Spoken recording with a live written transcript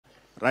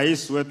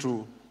Rais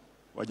wetu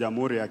wa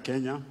Jamhuri ya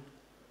Kenya,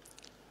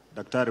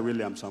 Daktari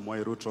William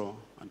Samoei Ruto,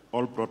 and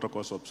all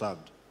protocols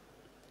observed.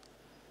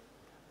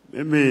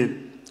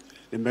 Mimi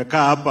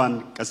nimekaa hapa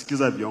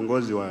nikasikiza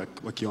viongozi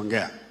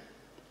wakiongea.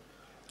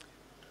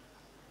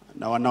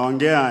 Na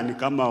wanaongea ni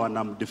kama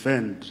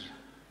wanamdefend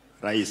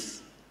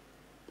rais.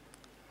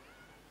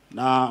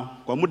 Na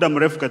kwa muda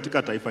mrefu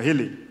katika taifa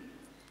hili,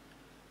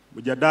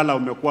 mjadala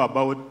umekuwa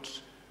about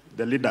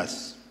the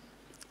leaders.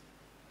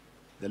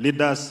 The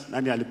leaders,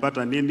 nani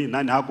alipata nini,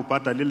 nani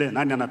hakupata lile,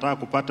 nani anataka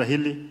kupata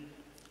hili.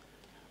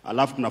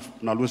 Alafu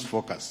tuna lose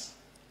focus.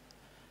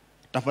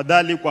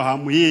 Tafadhali kwa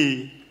hamu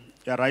hii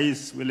ya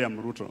Rais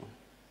William Ruto,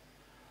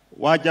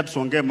 wacha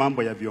tusongee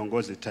mambo ya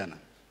viongozi tena.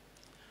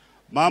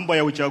 Mambo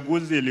ya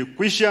uchaguzi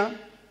ilikwisha,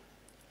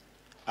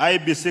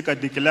 IBC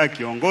kadikilea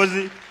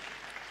kiongozi,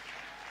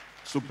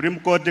 Supreme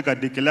Court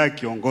kadikilea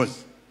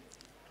kiongozi.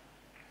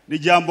 Ni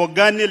jambo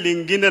gani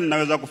lingine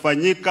linaweza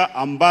kufanyika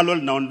ambalo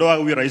linaondoa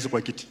huyu rais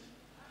kwa kiti?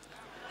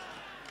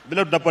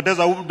 Bila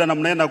tutapoteza muda na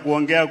mnaenda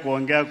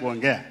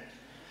kuongea.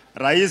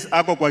 Rais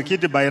ako kwa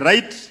kiti by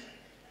right,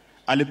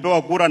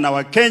 alipewa kura na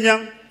Wakenya.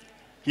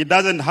 He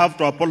doesn't have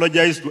to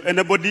apologize to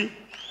anybody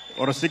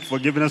or seek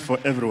forgiveness for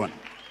everyone.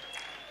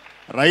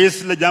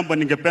 Rais, ile jambo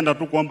ningependa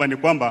tu kuomba ni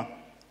kwamba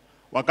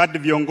wakati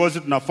viongozi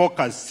tuna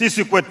focus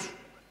sisi kwetu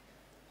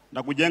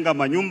na kujenga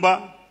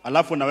manyumba,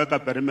 alafu naweka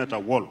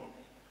perimeter wall.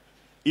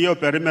 Hiyo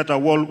perimeter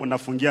wall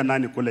unafungia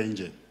nani kule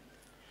nje?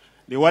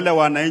 Ni wale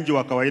wananchi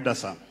wa kawaida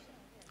sana.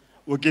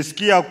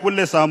 Ukisikia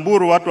kule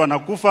Samburu watu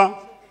wanakufa,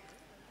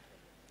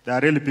 they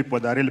are real people,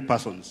 they are real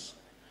persons.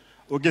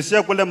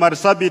 Ukisikia kule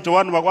Marsabit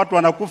watu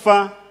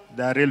wanakufa,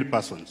 they are real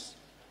persons.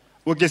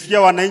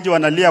 Ukisikia wananchi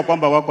wanalia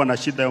kwamba wako na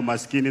shida ya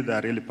umaskini, they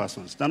are real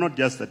persons. They are not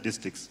just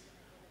statistics.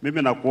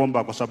 Mimi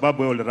nakuomba kwa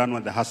sababu wewe ulirun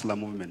on the hustler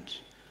movement,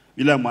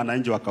 ile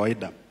mwananchi wa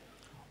kawaida.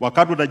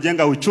 Wakati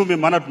utajenga uchumi,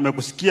 maana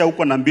tumekusikia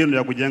huko na mbinu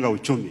ya kujenga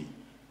uchumi.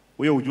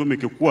 Huyo uchumi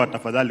kikua,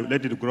 tafadhali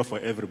let it grow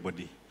for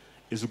everybody.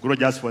 It's grow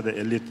just for the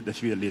elite, the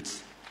few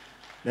elites.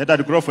 Let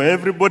it grow for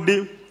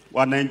everybody.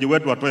 Wananchi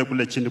wetu watoe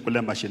kule chini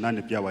kule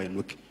mashinani pia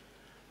wainuke.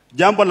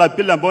 Jambo la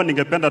pili ambalo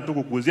ningependa tu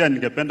kukuzia,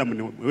 ningependa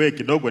mniwe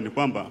kidogo ni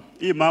kwamba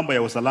hii mambo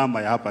ya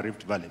usalama ya hapa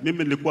Rift Valley. Mimi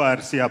nilikuwa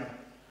RC hapa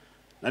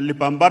na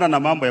nilipambana na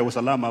mambo ya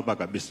usalama hapa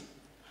kabisa.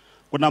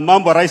 Kuna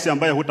mambo rais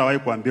ambayo hutawahi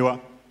kuambiwa.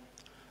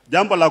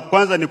 Jambo la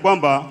kwanza ni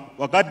kwamba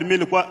wakati mimi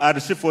nilikuwa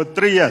RC for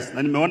 3 years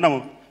na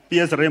nimeona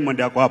PS Raymond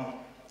yako hapo,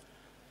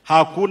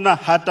 hakuna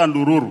hata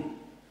ndururu,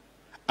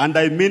 and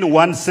I mean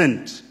 1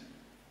 cent,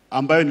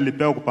 ambayo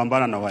nilipewa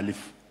kupambana na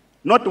wahalifu.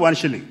 Not 1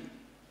 shilling.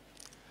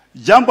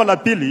 Jambo la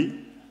pili,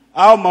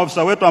 au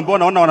maafisa wetu ambao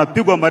naona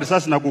wanapigwa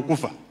marisasi na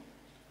kukufa,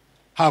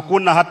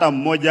 hakuna hata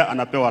mmoja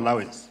anapewa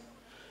allowance.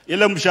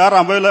 Ile mshahara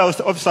ambayo ile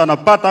officer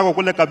anapata hapo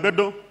kule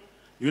Kabedo,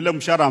 yule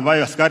mshahara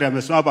ambayo askari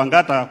amesimama hapa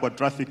Ngata kwa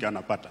traffic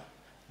anapata.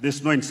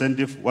 There's no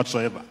incentive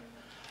whatsoever.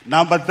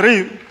 Number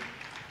 3,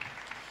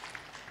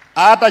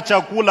 hata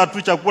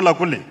chakula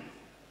kule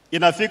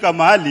inafika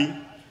mahali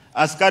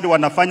askari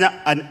wanafanya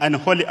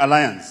unholy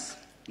alliance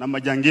na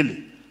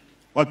majangili,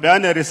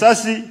 wapeane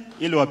risasi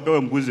ili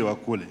wapewe mbuzi wa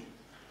kule.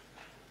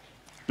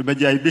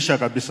 Tumejiaibisha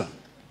kabisa.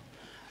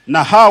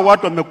 Na hawa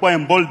watu wamekuwa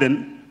emboldened.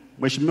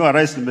 Mheshimiwa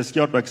Rais,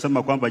 nimesikia watu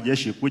wakisema kwamba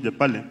jeshi ikuje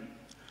pale.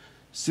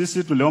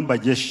 Sisi tuliomba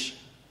jeshi,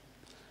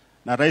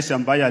 na rais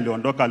ambaye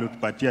aliondoka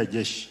alitupatia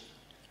jeshi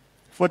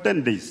for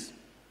 10 days.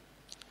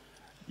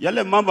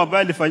 Yale mambo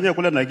ambayo alifanyia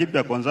kule na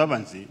Laikipia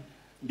Conservancy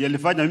ndiye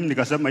alifanya mimi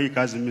nikasema hii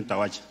kazi mimi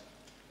nitawacha.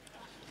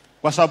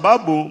 Kwa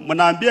sababu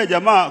mnaambia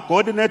jamaa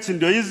coordinates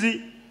ndio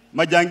hizi,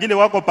 majangili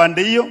wako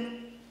pande hiyo,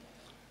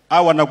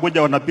 au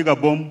wanakuja wanapiga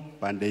bomu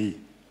pande hii.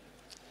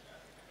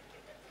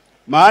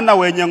 Maana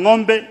wenye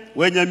ng'ombe,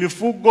 wenye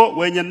mifugo,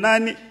 wenye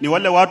nani ni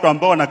wale watu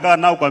ambao wanakaa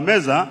nao kwa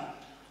meza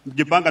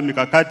mjipanga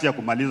mikakati ya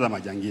kumaliza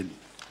majangili.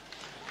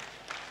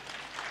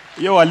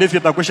 Hiyo walifi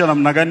itakwisha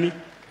namna gani?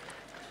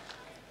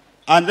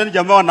 And then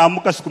jamaa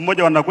wanaamuka siku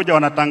moja wanakuja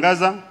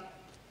wanatangaza,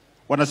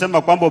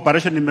 wanasema kwamba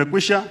operation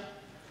imekwisha,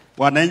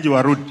 wananchi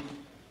warudi.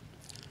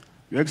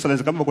 Your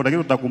Excellency, kama kuna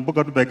kitu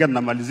utakumbuka tu pekee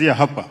namalizia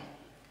hapa.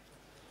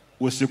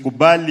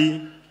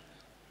 Usikubali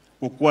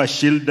kukuwa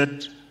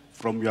shielded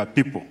from your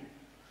people.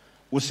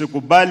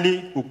 Usikubali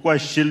kukuwa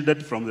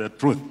shielded from the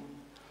truth.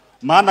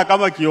 Maana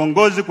kama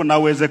kiongozi kuna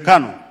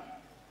uwezekano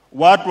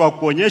watu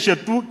wakuonyeshe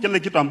tu kile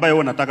kitu ambayo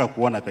wewe unataka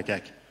kuona peke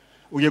yake.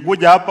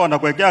 Ukikuja hapa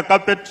unakuwekea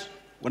carpet,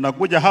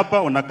 unakuja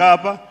hapa, unakaa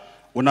hapa,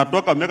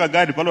 unatoka umeka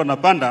gari pale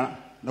unapanda,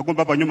 na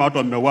kumbe hapa nyuma watu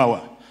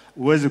wameuawa.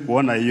 Uwezi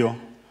kuona hiyo.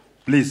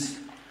 Please,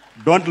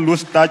 don't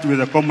lose touch with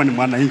the common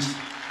mwananchi.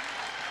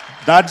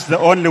 That's the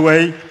only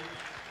way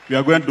we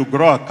are going to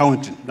grow our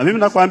county. Na mimi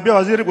nakwambia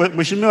waziri,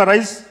 Mheshimiwa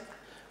Rais,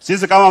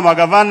 sisi kama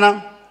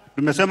magavana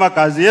tumesema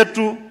kazi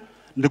yetu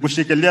ni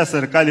kushikilia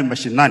serikali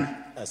mashinani.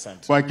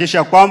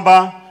 Kuhakikisha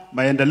kwamba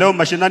maendeleo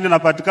mashinani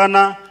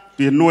yanapatikana,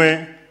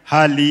 tuinue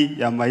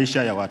hali ya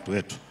maisha ya watu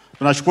wetu.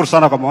 Tunashukuru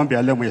sana kwa maombi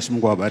ya leo. Mwenyezi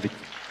Mungu awabariki.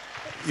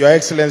 Your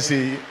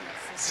Excellency,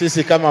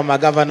 sisi kama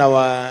magavana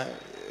wa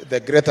the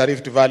Greater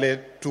Rift Valley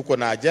tuko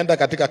na agenda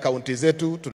katika kaunti zetu.